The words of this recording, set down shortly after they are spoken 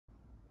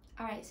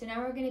Alright, so now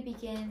we're going to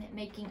begin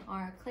making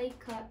our clay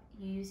cup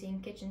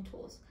using kitchen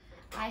tools.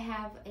 I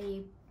have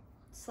a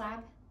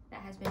slab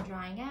that has been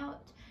drying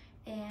out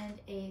and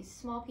a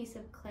small piece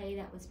of clay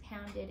that was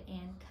pounded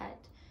and cut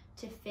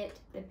to fit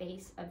the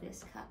base of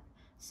this cup.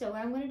 So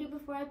what I'm going to do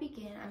before I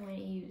begin, I'm going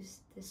to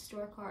use the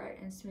store card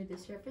and smooth the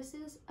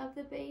surfaces of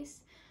the base.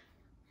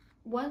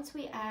 Once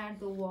we add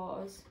the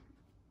walls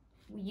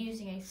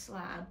using a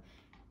slab,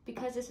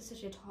 because this is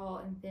such a tall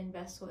and thin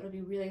vessel, it'll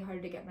be really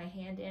hard to get my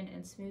hand in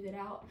and smooth it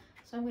out.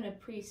 So I'm going to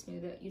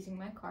pre-smooth it using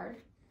my card.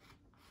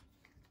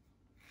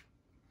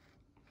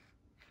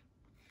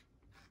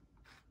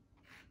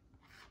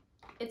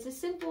 It's a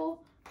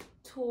simple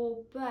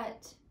tool,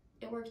 but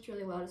it works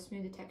really well to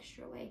smooth the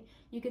texture away.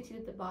 You can see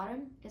that the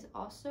bottom is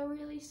also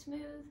really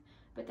smooth,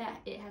 but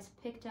that it has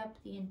picked up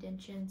the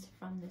indentions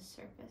from this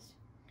surface.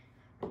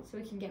 So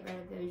we can get rid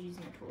of those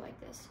using a tool like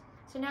this.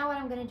 So now what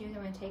I'm going to do is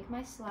I'm going to take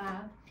my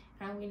slab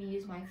and I'm going to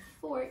use my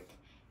fork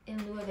in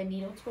lieu of a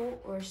needle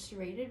tool or a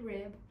serrated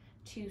rib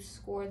to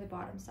score the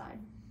bottom side.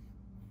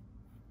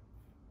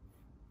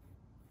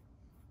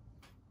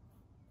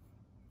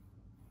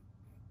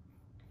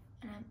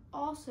 And I'm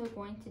also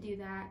going to do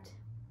that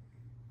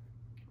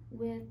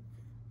with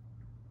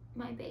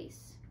my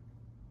base.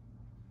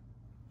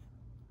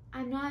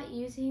 I'm not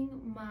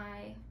using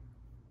my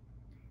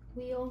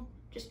wheel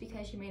just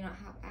because you may not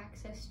have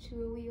access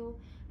to a wheel,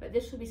 but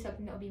this will be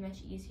something that will be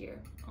much easier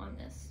on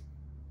this.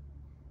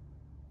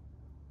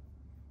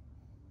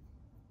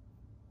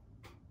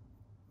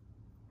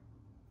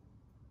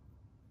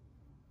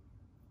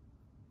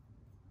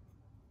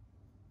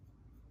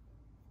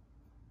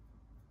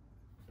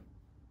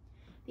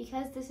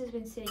 Because this has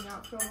been sitting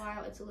out for a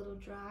while, it's a little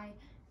dry,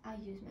 I'll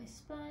use my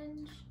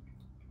sponge,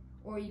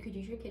 or you could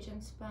use your kitchen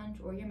sponge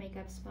or your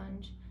makeup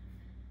sponge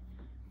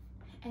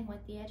and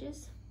wet the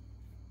edges.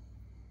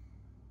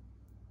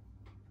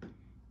 And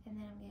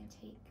then I'm going to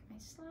take my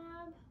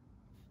slab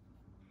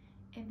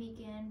and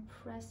begin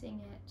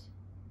pressing it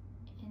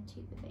into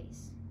the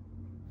base.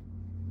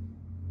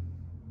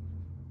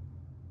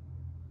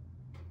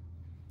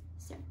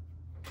 So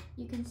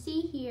you can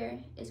see here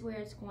is where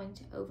it's going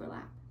to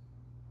overlap.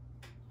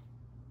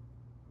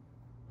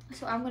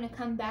 So I'm going to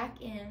come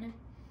back in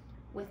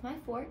with my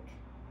fork,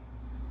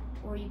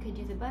 or you could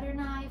do the butter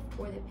knife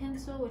or the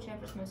pencil,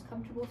 whichever is most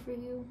comfortable for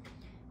you.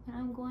 And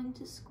I'm going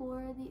to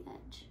score the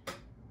edge.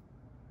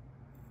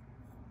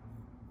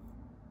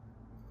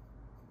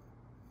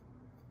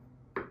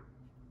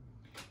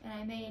 And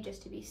I may,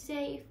 just to be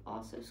safe,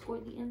 also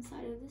score the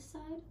inside of this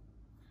side.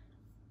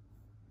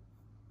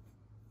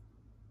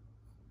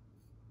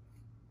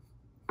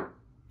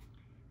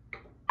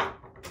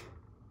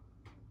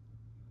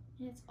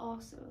 And it's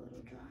also a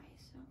little dry,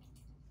 so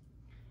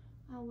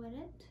I'll wet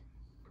it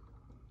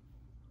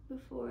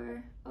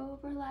before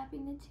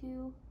overlapping the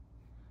two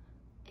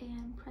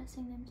and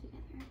pressing them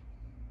together.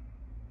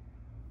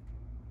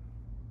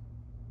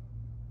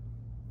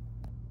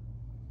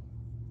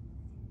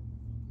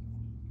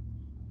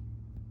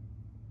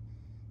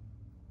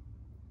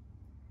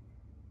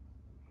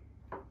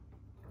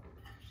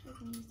 I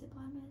can use the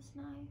Glamorous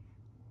knife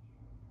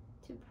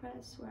to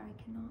press where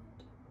I cannot.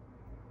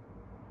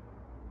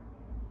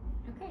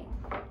 Okay,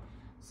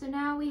 so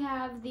now we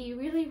have the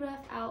really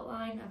rough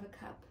outline of a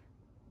cup.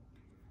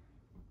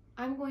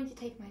 I'm going to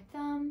take my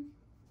thumb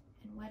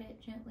and wet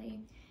it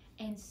gently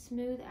and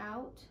smooth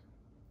out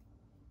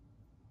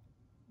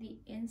the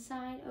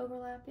inside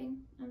overlapping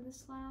of the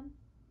slab.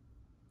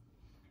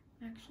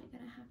 I'm actually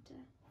going to have to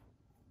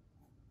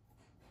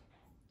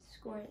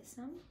score it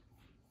some,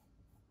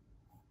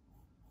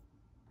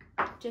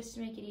 just to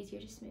make it easier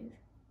to smooth.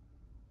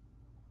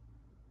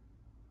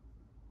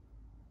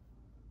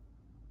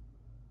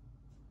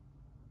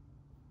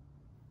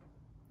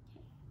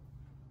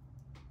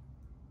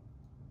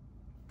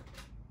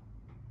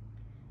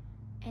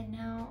 And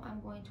now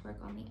I'm going to work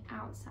on the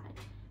outside.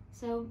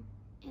 So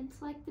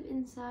it's like the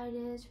inside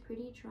is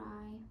pretty dry.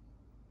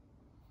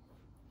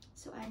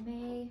 So I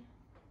may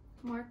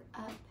mark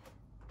up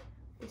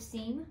the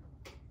seam.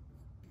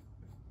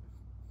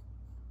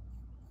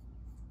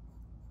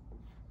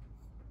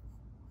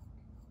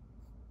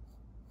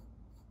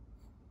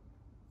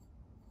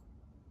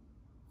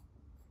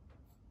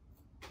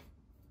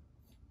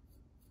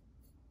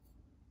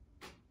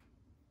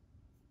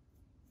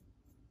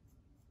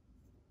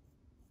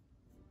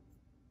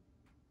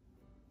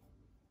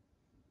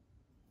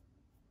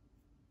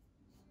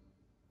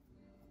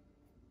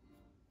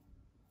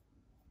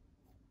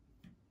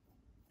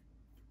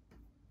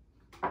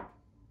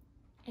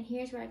 And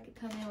here's where I could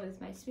come in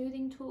with my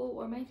smoothing tool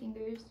or my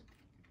fingers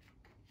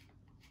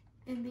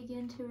and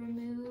begin to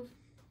remove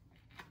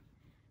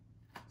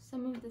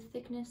some of the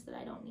thickness that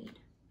I don't need.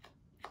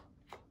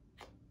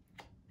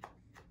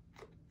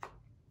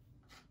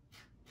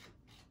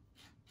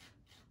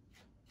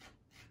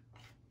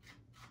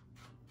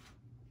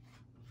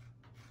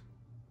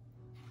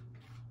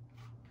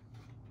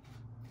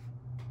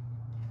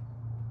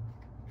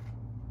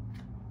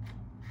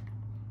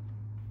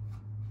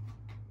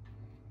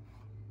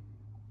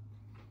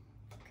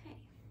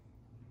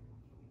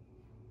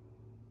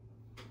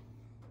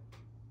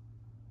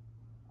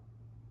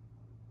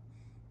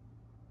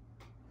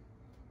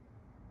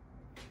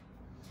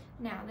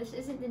 Now, this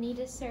isn't the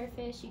neatest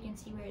surface. You can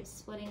see where it's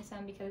splitting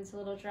some because it's a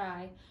little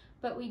dry,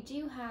 but we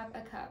do have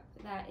a cup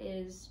that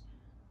is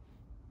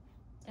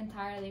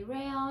entirely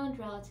round,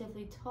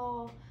 relatively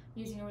tall,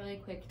 using a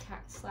really quick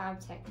slab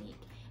technique.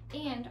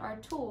 And our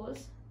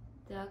tools,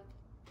 the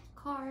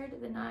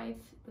card, the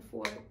knife, the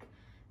fork,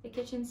 the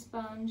kitchen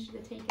sponge, the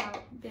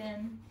takeout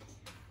bin,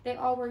 they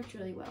all worked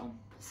really well.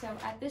 So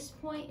at this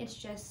point, it's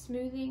just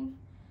smoothing.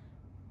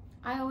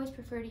 I always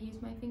prefer to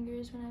use my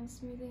fingers when I'm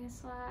smoothing a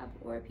slab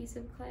or a piece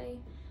of clay,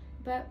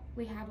 but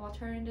we have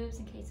alternatives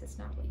in case it's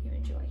not what you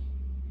enjoy.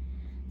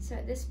 So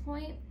at this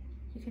point,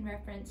 you can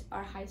reference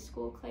our high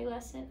school clay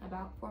lesson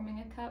about forming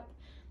a cup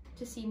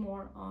to see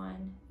more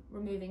on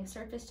removing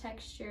surface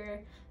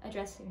texture,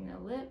 addressing the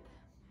lip,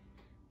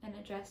 and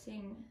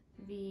addressing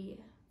the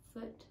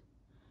foot.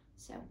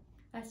 So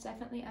that's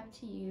definitely up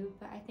to you,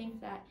 but I think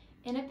that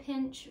in a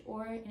pinch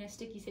or in a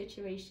sticky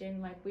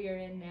situation like we are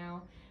in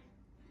now,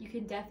 you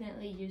can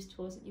definitely use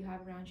tools that you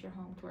have around your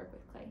home to work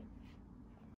with clay.